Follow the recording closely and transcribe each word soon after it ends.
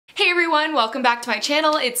Hey everyone, welcome back to my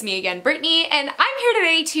channel. It's me again, Brittany, and I'm here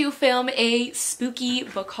today to film a spooky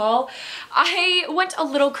book haul. I went a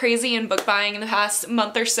little crazy in book buying in the past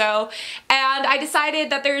month or so, and I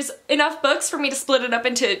decided that there's enough books for me to split it up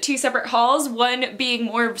into two separate hauls, one being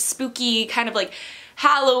more spooky, kind of like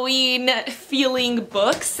Halloween feeling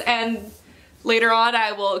books, and later on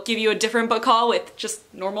I will give you a different book haul with just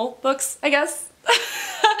normal books, I guess.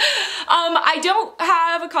 I don't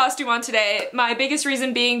have a costume on today, my biggest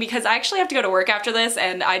reason being because I actually have to go to work after this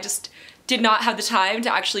and I just did not have the time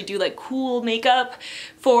to actually do like cool makeup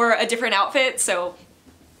for a different outfit, so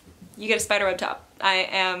you get a spiderweb top. I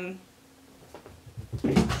am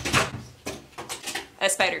a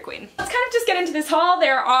spider queen. Let's kind of just get into this haul.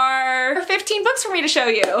 There are 15 books for me to show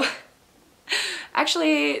you.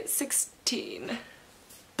 Actually 16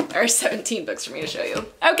 or 17 books for me to show you.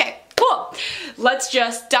 Okay. Cool. Let's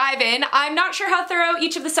just dive in. I'm not sure how thorough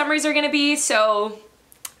each of the summaries are going to be, so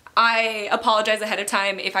I apologize ahead of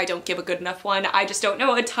time if I don't give a good enough one. I just don't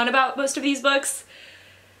know a ton about most of these books.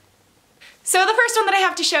 So the first one that I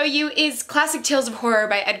have to show you is Classic Tales of Horror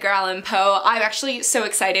by Edgar Allan Poe. I'm actually so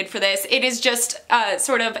excited for this. It is just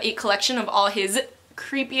sort of a collection of all his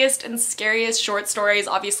creepiest and scariest short stories.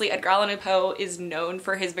 Obviously, Edgar Allan Poe is known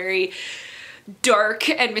for his very dark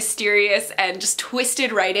and mysterious and just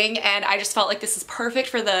twisted writing, and I just felt like this is perfect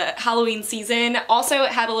for the Halloween season. Also,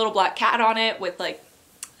 it had a little black cat on it with like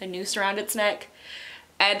a noose around its neck,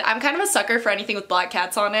 and I'm kind of a sucker for anything with black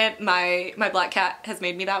cats on it. My black cat has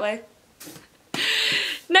made me that way.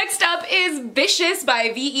 Next up is Vicious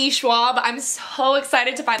by V.E. Schwab. I'm so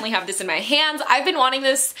excited to finally have this in my hands. I've been wanting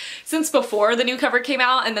this since before the new cover came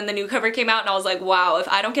out, and then the new cover came out and I was like, wow, if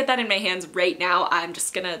I don't get that in my hands right now, I'm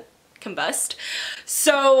just gonna combust.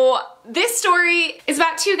 So this story is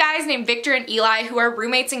about two guys named Victor and Eli who are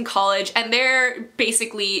roommates in college, and they're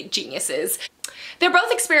basically geniuses. They're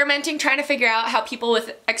both experimenting, trying to figure out how people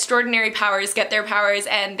with extraordinary powers get their powers,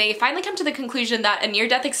 and they finally come to the conclusion that a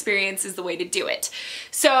near-death experience is the way to do it.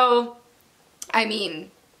 So, I mean,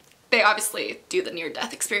 they obviously do the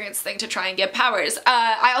near-death experience thing to try and get powers.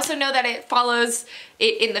 I also know that it follows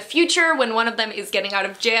it in the future when one of them is getting out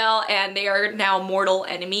of jail and they are now mortal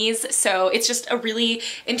enemies. So it's just a really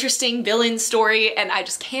interesting villain story, and I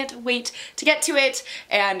just can't wait to get to it.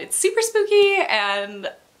 And it's super spooky, and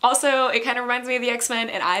also it kind of reminds me of the X-Men,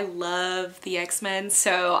 and I love the X-Men,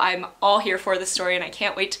 so I'm all here for this story and I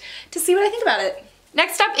can't wait to see what I think about it.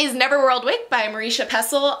 Next up is Neverworld Wake by Marisha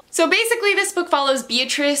Pessl. So basically this book follows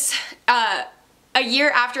Beatrice a year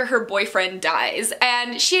after her boyfriend dies,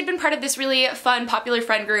 and she had been part of this really fun, popular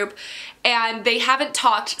friend group, and they haven't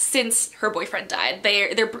talked since her boyfriend died.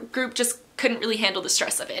 Their group just couldn't really handle the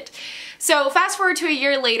stress of it. So fast forward to a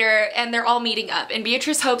year later and they're all meeting up, and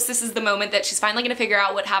Beatrice hopes this is the moment that she's finally gonna figure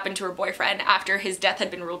out what happened to her boyfriend after his death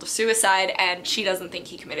had been ruled a suicide, and she doesn't think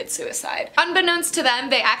he committed suicide. Unbeknownst to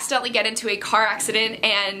them, they accidentally get into a car accident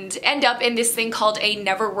and end up in this thing called a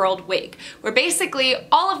Neverworld Wake, where basically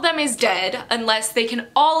all of them is dead unless they can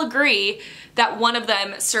all agree that one of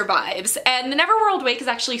them survives. And the Neverworld Wake is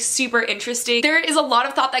actually super interesting. There is a lot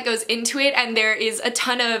of thought that goes into it, and there is a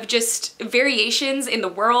ton of just variations in the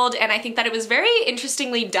world, and I think that it was very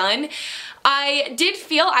interestingly done. I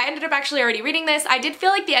ended up actually already reading this, I did feel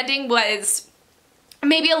like the ending was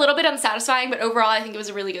maybe a little bit unsatisfying, but overall I think it was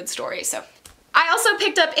a really good story. So I also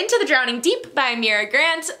picked up Into the Drowning Deep by Mira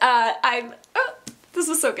Grant. This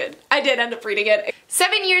was so good. I did end up reading it.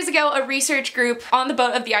 7 years ago, a research group on the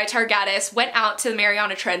boat of the Itar Gaddis went out to the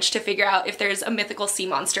Mariana Trench to figure out if there's a mythical sea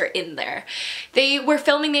monster in there. They were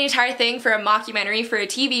filming the entire thing for a mockumentary for a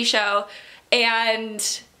TV show,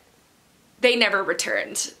 and they never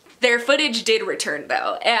returned. Their footage did return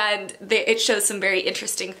though, and it shows some very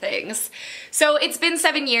interesting things. So it's been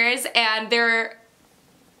 7 years, and there's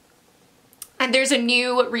a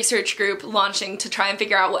new research group launching to try and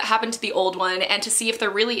figure out what happened to the old one and to see if there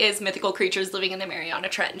really is mythical creatures living in the Mariana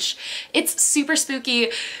Trench. It's super spooky,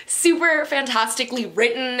 super fantastically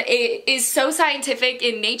written. It is so scientific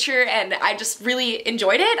in nature, and I just really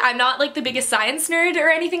enjoyed it. I'm not like the biggest science nerd or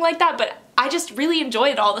anything like that, but I just really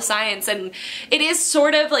enjoyed all the science, and it is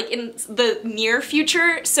sort of like in the near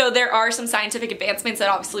future, so there are some scientific advancements that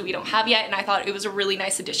obviously we don't have yet, and I thought it was a really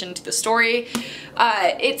nice addition to the story.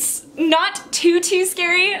 It's not too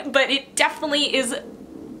scary, but it definitely is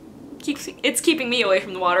it's keeping me away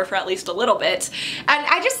from the water for at least a little bit, and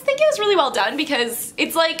I just think it was really well done because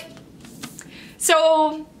it's like,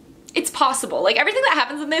 so it's possible, like everything that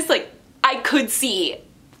happens in this, like I could see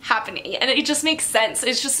happening, and it just makes sense.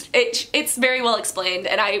 It's just, it's very well explained,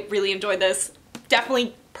 and I really enjoyed this.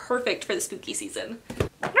 Definitely perfect for the spooky season.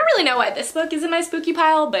 I don't really know why this book is in my spooky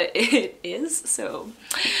pile, but it is, so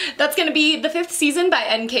that's gonna be The Fifth Season by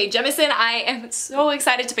N.K. Jemisin. I am so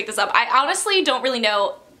excited to pick this up. I honestly don't really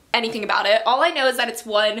know anything about it. All I know is that it's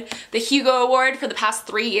won the Hugo Award for the past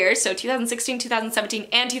 3 years, so 2016, 2017,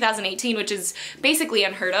 and 2018, which is basically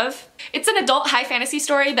unheard of. It's an adult high fantasy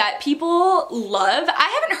story that people love.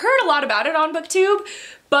 I haven't heard a lot about it on BookTube,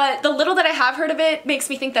 but the little that I have heard of it makes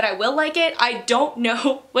me think that I will like it. I don't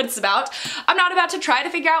know what it's about. I'm not about to try to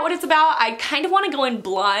figure out what it's about. I kind of want to go in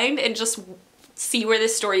blind and just see where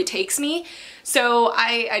this story takes me. So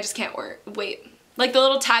I just can't wait. Like the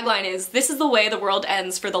little tagline is, "This is the way the world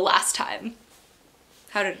ends for the last time."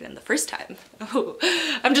 How did it end the first time? Oh,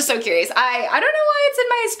 I'm just so curious. I don't know why it's in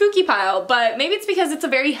my spooky pile, but maybe it's because it's a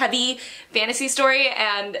very heavy fantasy story,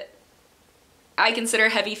 and I consider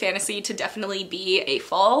heavy fantasy to definitely be a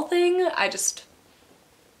fall thing.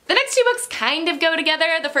 The next two books kind of go together.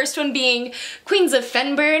 The first one being Queens of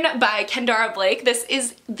Fenburn by Kendara Blake. This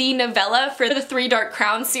is the novella for the Three Dark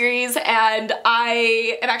Crowns series, and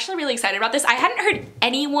I am actually really excited about this. I hadn't heard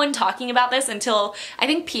anyone talking about this until I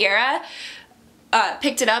think Piera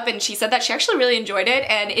picked it up, and she said that she actually really enjoyed it,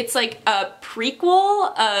 and it's like a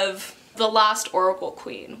prequel of The Last Oracle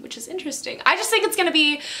Queen, which is interesting. I just think it's gonna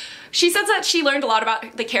be, she says that she learned a lot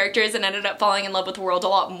about the characters and ended up falling in love with the world a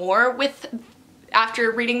lot more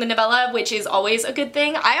after reading the novella, which is always a good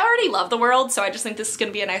thing. I already love the world, so I just think this is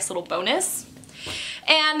gonna be a nice little bonus.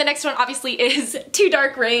 And the next one obviously is Two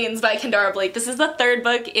Dark Reigns by Kendara Blake. This is the third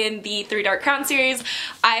book in the Three Dark Crown series.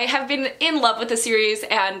 I have been in love with the series,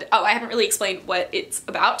 and I haven't really explained what it's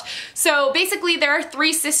about. So basically there are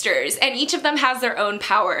 3 sisters, and each of them has their own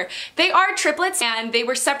power. They are triplets, and they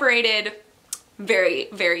were separated very,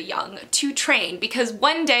 very young to train, because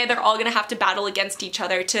one day they're all gonna have to battle against each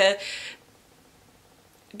other to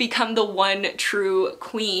become the one true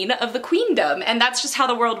queen of the queendom, and that's just how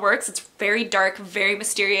the world works. It's very dark, very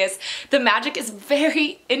mysterious. The magic is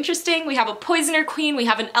very interesting. We have a poisoner queen, we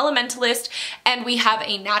have an elementalist, and we have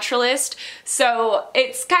a naturalist. So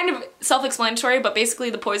it's kind of self-explanatory, but basically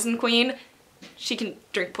the poison queen, she can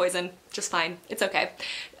drink poison just fine. It's okay.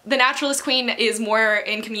 The naturalist queen is more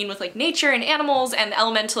in commune with like nature and animals, and the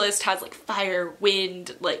elementalist has like fire,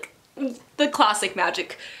 wind, like the classic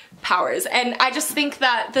magic powers. And I just think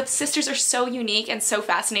that the sisters are so unique and so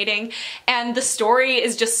fascinating, and the story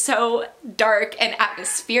is just so dark and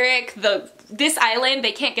atmospheric. This island,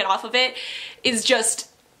 they can't get off of it, is just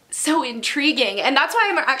so intriguing, and that's why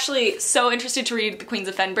I'm actually so interested to read The Queens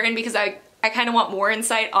of Fenburn, because I kind of want more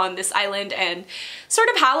insight on this island and sort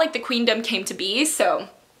of how like the queendom came to be, so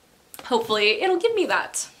hopefully it'll give me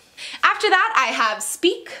that. After that, I have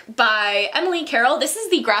Speak by Emily Carroll. This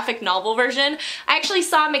is the graphic novel version. I actually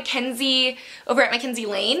saw Mackenzie over at Mackenzie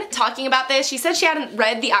Lane talking about this. She said she hadn't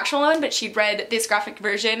read the actual one, but she'd read this graphic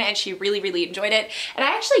version and she really, really enjoyed it. And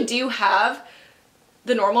I actually do have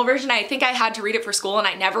the normal version. I think I had to read it for school and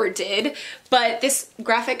I never did, but this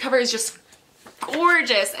graphic cover is just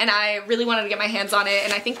gorgeous and I really wanted to get my hands on it,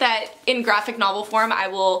 and I think that in graphic novel form I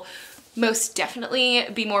will most definitely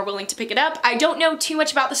be more willing to pick it up. I don't know too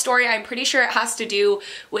much about the story. I'm pretty sure it has to do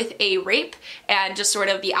with a rape and just sort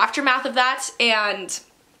of the aftermath of that, and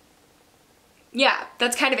yeah,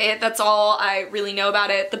 that's kind of it. That's all I really know about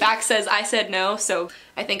it. The back says I said no, so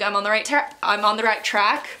I think I'm on the right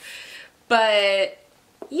track. But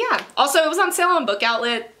yeah, also it was on sale on Book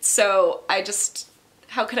Outlet, so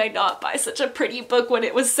how could I not buy such a pretty book when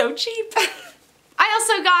it was so cheap? I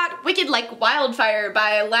also got Wicked Like Wildfire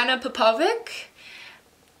by Lana Popovic,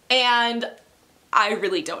 and I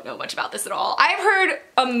really don't know much about this at all. I've heard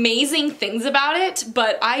amazing things about it,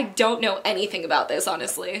 but I don't know anything about this,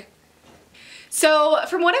 honestly. So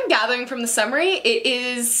from what I'm gathering from the summary, it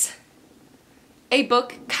is a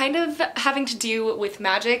book kind of having to do with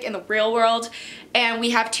magic in the real world, and we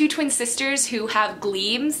have 2 twin sisters who have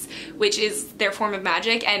gleams, which is their form of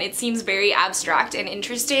magic, and it seems very abstract and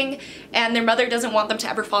interesting, and their mother doesn't want them to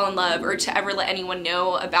ever fall in love or to ever let anyone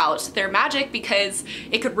know about their magic because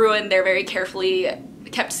it could ruin their very carefully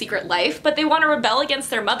kept secret life, but they want to rebel against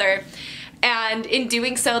their mother. And in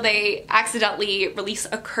doing so, they accidentally release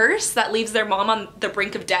a curse that leaves their mom on the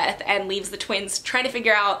brink of death and leaves the twins trying to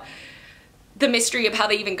figure out the mystery of how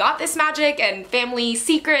they even got this magic and family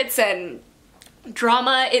secrets and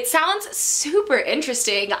drama. It sounds super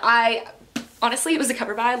interesting. Honestly, it was a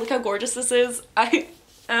cover by. Look how gorgeous this is.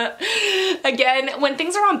 Again, when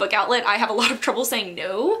things are on Book Outlet, I have a lot of trouble saying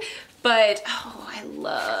no, but oh, I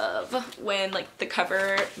love when like the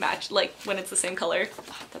cover match, like when it's the same color.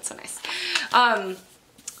 Oh, that's so nice.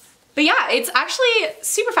 But yeah, it's actually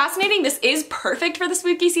super fascinating. This is perfect for the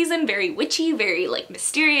spooky season. Very witchy, very like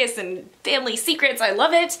mysterious and family secrets. I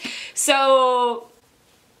love it. So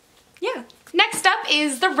yeah. Next up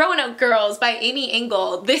is The Roanoke Girls by Amy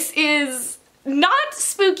Engel. This is not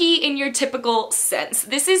spooky in your typical sense.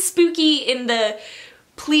 This is spooky in the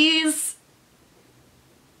please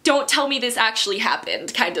don't tell me this actually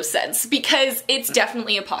happened kind of sense, because it's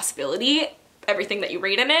definitely a possibility, everything that you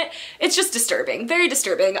read in it. It's just disturbing, very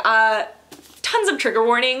disturbing. Tons of trigger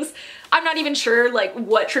warnings. I'm not even sure like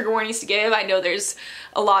what trigger warnings to give. I know there's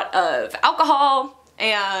a lot of alcohol,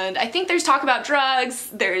 and I think there's talk about drugs.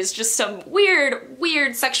 There's just some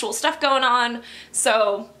weird sexual stuff going on,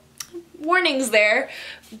 so warnings there.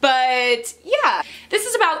 But yeah, this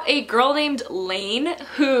is about a girl named Lane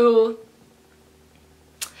whose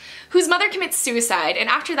mother commits suicide, and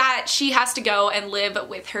after that she has to go and live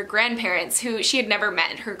with her grandparents who she had never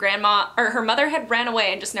met. Her mother had ran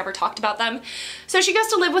away and just never talked about them. So she goes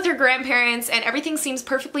to live with her grandparents and everything seems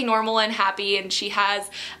perfectly normal and happy, and she has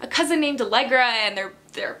a cousin named Allegra and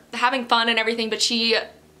they're having fun and everything, but she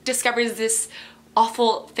discovers this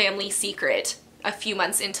awful family secret a few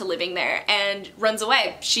months into living there and runs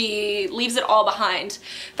away. She leaves it all behind.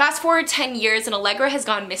 Fast forward 10 years and Allegra has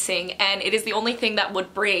gone missing, and it is the only thing that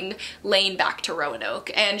would bring Lane back to Roanoke.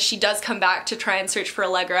 And she does come back to try and search for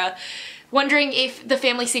Allegra, wondering if the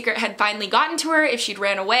family secret had finally gotten to her, if she'd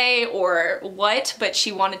ran away or what, but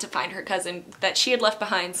she wanted to find her cousin that she had left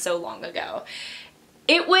behind so long ago.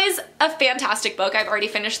 It was a fantastic book. I've already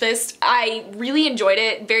finished this. I really enjoyed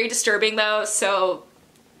it. Very disturbing though, so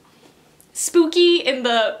spooky in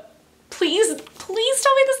the please tell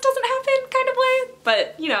me this doesn't happen kind of way,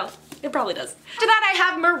 but you know, it probably does. After that I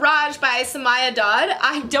have Mirage by Samaya Dodd.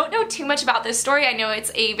 I don't know too much about this story. I know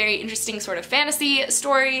it's a very interesting sort of fantasy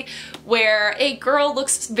story where a girl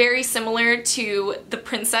looks very similar to the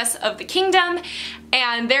princess of the kingdom,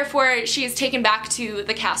 and therefore she is taken back to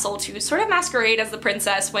the castle to sort of masquerade as the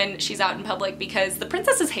princess when she's out in public, because the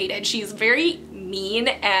princess is hated. She's very mean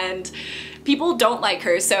and people don't like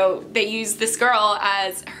her, so they use this girl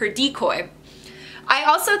as her decoy. I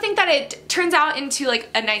also think that it turns out into like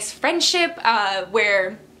a nice friendship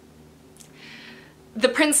where the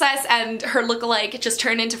princess and her lookalike just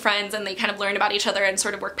turn into friends and they kind of learn about each other and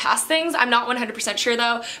sort of work past things. I'm not 100% sure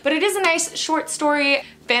though, but it is a nice short story.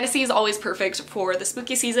 Fantasy is always perfect for the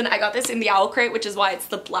spooky season. I got this in the Owl Crate, which is why it's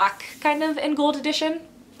the black kind of and gold edition.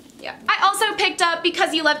 Yeah. I also picked up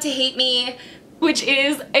Because You Love to Hate Me, which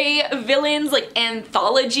is a villains like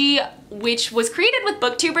anthology, which was created with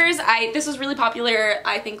booktubers. This was really popular,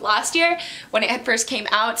 I think, last year when it had first came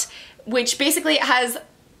out, which basically has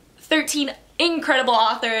 13 incredible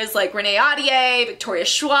authors like Renee Ahdieh, Victoria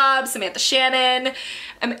Schwab, Samantha Shannon,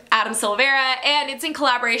 Adam Silvera, and it's in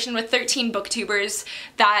collaboration with 13 booktubers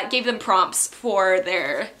that gave them prompts for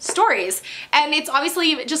their stories. And it's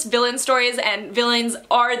obviously just villain stories, and villains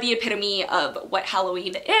are the epitome of what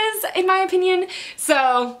Halloween is, in my opinion.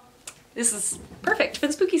 So this is perfect for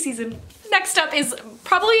the spooky season. Next up is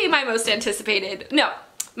probably my most anticipated, no,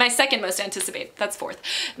 my second most anticipated, that's fourth.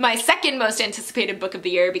 My second most anticipated book of the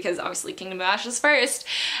year, because obviously Kingdom of Ash is first,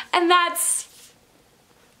 and that's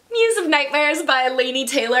Muse of Nightmares by Laini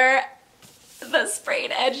Taylor, the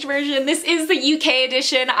sprayed edge version. This is the UK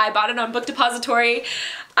edition. I bought it on Book Depository.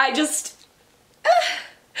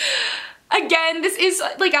 Again, this is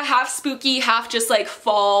like a half spooky, half just like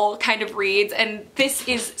fall kind of reads, and this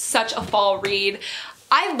is such a fall read.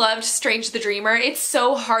 I loved Strange the Dreamer. It's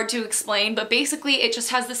so hard to explain, but basically it just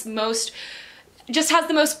has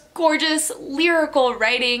the most gorgeous lyrical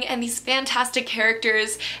writing and these fantastic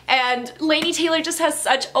characters, and Laini Taylor just has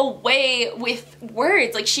such a way with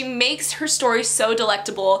words. Like, she makes her story so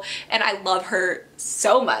delectable, and I love her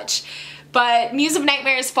so much. But Muse of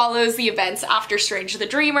Nightmares follows the events after Strange the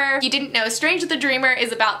Dreamer. If you didn't know, Strange the Dreamer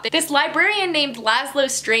is about this librarian named Laszlo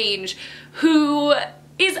Strange who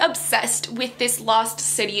is obsessed with this lost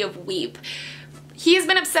city of Weep. He has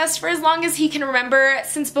been obsessed for as long as he can remember,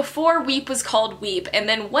 since before Weep was called Weep, and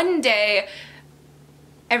then one day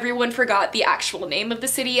everyone forgot the actual name of the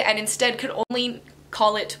city and instead could only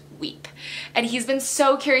call it Weep. And he's been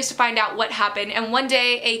so curious to find out what happened, and one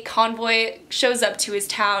day a convoy shows up to his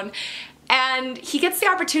town and he gets the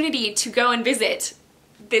opportunity to go and visit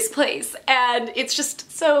this place, and it's just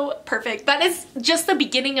so perfect. That is just the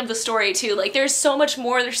beginning of the story too. Like, there's so much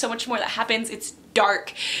more that happens. It's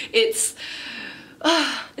dark. It's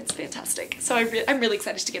fantastic. So I'm really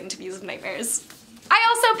excited to get into Muse of Nightmares. I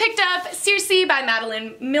also picked up Circe by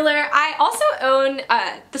Madeline Miller. I also own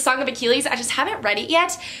The Song of Achilles. I just haven't read it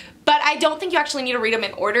yet, but I don't think you actually need to read them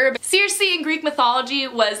in order. Circe in Greek mythology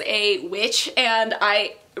was a witch, and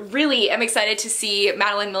I really am excited to see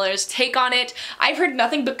Madeline Miller's take on it. I've heard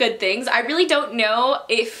nothing but good things. I really don't know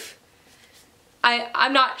if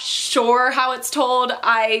I'm not sure how it's told.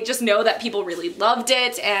 I just know that people really loved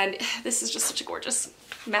it, and this is just such a gorgeous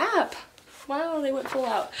map. Wow, they went full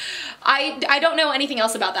out. I don't know anything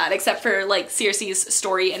else about that except for like Circe's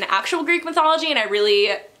story in actual Greek mythology, and I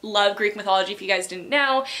really love Greek mythology if you guys didn't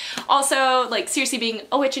know. Also, like Circe being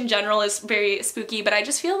a witch in general is very spooky, but I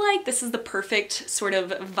just feel like this is the perfect sort of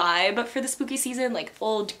vibe for the spooky season, like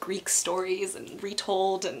old Greek stories and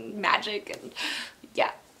retold and magic, and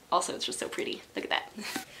yeah. Also, it's just so pretty. Look at that.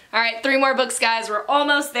 All right, 3 more books, guys. We're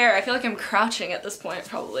almost there. I feel like I'm crouching at this point,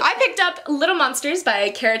 probably. I picked up Little Monsters by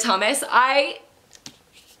Kara Thomas. I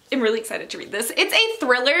am really excited to read this. It's a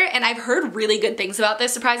thriller, and I've heard really good things about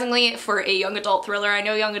this, surprisingly, for a young adult thriller. I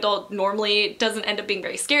know young adult normally doesn't end up being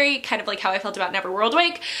very scary, kind of like how I felt about Neverworld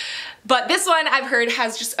Wake, but this one I've heard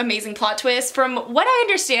has just amazing plot twists. From what I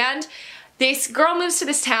understand, this girl moves to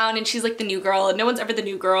this town and she's like the new girl and no one's ever the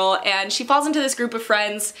new girl, and she falls into this group of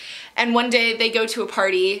friends, and one day they go to a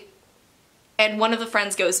party and one of the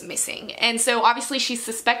friends goes missing. And so obviously she's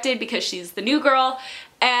suspected because she's the new girl,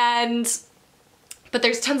 but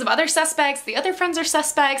there's tons of other suspects, the other friends are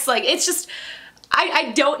suspects, like it's just,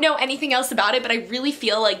 I don't know anything else about it, but I really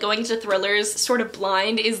feel like going to thrillers sort of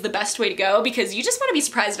blind is the best way to go because you just want to be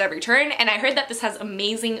surprised at every turn, and I heard that this has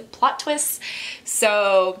amazing plot twists,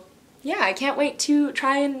 so yeah, I can't wait to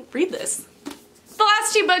try and read this. The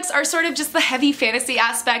last 2 books are sort of just the heavy fantasy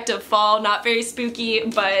aspect of fall, not very spooky,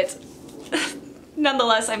 but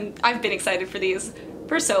nonetheless, I've been excited for these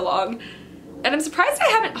for so long. And I'm surprised I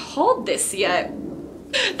haven't hauled this yet.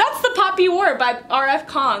 That's The Poppy War by R.F.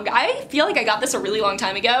 Kong. I feel like I got this a really long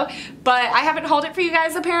time ago, but I haven't hauled it for you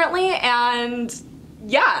guys apparently, and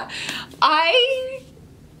yeah, I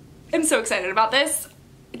am so excited about this.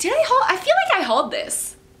 Did I haul? I feel like I hauled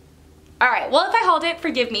this. Alright, well if I hauled it,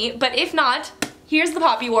 forgive me, but if not, here's The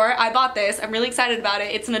Poppy War. I bought this. I'm really excited about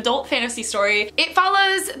it. It's an adult fantasy story. It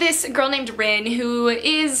follows this girl named Rin who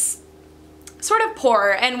is sort of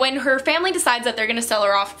poor, and when her family decides that they're gonna sell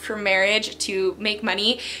her off for marriage to make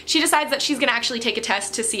money, she decides that she's gonna actually take a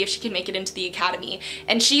test to see if she can make it into the academy,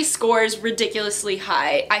 and she scores ridiculously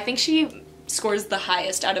high. I think she scores the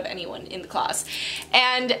highest out of anyone in the class,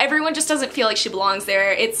 and everyone just doesn't feel like she belongs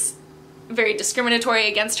there. It's very discriminatory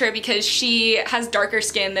against her because she has darker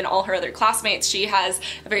skin than all her other classmates. She has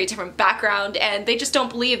a very different background, and they just don't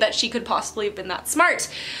believe that she could possibly have been that smart.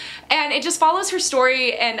 And it just follows her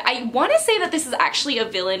story, and I want to say that this is actually a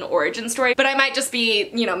villain origin story, but I might just be,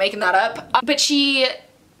 you know, making that up. But she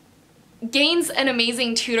gains an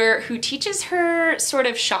amazing tutor who teaches her sort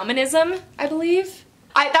of shamanism, I believe.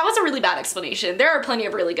 That was a really bad explanation. There are plenty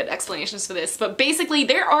of really good explanations for this, but basically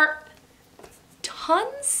there are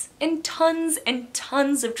tons and tons and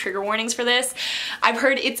tons of trigger warnings for this. I've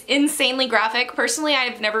heard it's insanely graphic. Personally,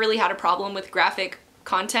 I've never really had a problem with graphic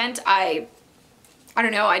content. I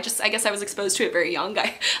don't know, I guess I was exposed to it very young.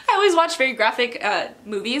 I always watch very graphic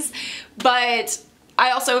movies, but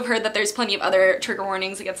I also have heard that there's plenty of other trigger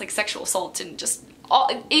warnings against like sexual assault and just all.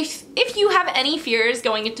 If you have any fears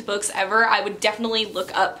going into books ever, I would definitely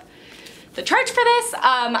look up the charge for this.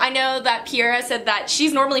 I know that Piera said that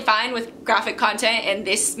she's normally fine with graphic content and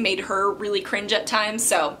this made her really cringe at times,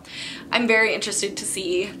 so I'm very interested to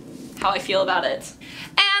see how I feel about it.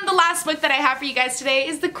 And the last book that I have for you guys today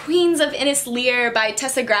is The Queens of Innis Lear by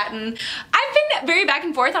Tessa Gratton. I've been very back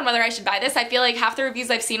and forth on whether I should buy this. I feel like half the reviews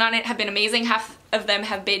I've seen on it have been amazing, half of them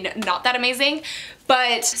have been not that amazing.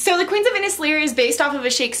 But, so The Queens of Innis Lear is based off of a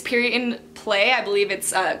Shakespearean play. I believe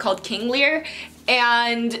it's called King Lear,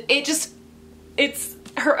 and it's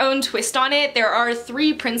her own twist on it. There are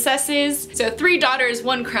 3 princesses, so 3 daughters,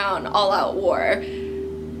 1 crown, all out war.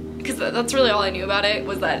 Because that's really all I knew about it,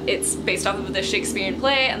 was that it's based off of the Shakespearean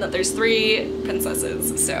play and that there's 3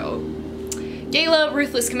 princesses. So Gala,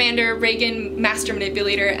 ruthless commander; Reagan, master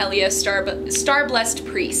manipulator; Elia, star-blessed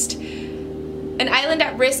priest. An island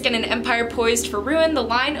at risk and an empire poised for ruin, the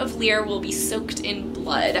line of Lear will be soaked in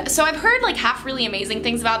blood. So I've heard like half really amazing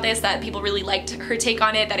things about this, that people really liked her take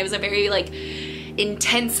on it, that it was a very like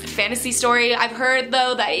intense fantasy story. I've heard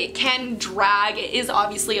though that it can drag. It is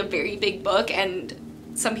obviously a very big book, and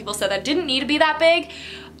some people said that it didn't need to be that big.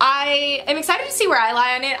 I am excited to see where I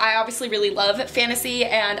lie on it. I obviously really love fantasy,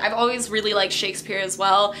 and I've always really liked Shakespeare as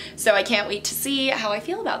well, so I can't wait to see how I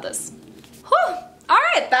feel about this. Whew!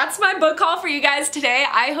 Alright, that's my book haul for you guys today.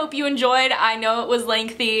 I hope you enjoyed. I know it was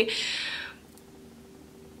lengthy.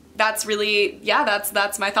 that's really, yeah,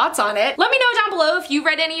 that's my thoughts on it. Let me know down below if you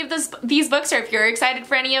read any of these books or if you're excited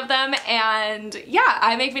for any of them. And yeah,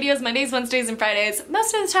 I make videos Mondays, Wednesdays, and Fridays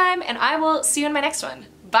most of the time, and I will see you in my next one.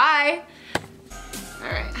 Bye!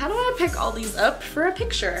 Alright, how do I pick all these up for a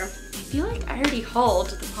picture? I feel like I already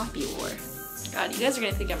hauled the Poppy War. God, you guys are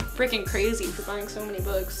gonna think I'm freaking crazy for buying so many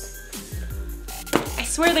books. I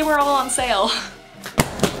swear they were all on sale.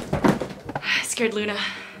 I scared Luna.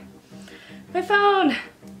 My phone!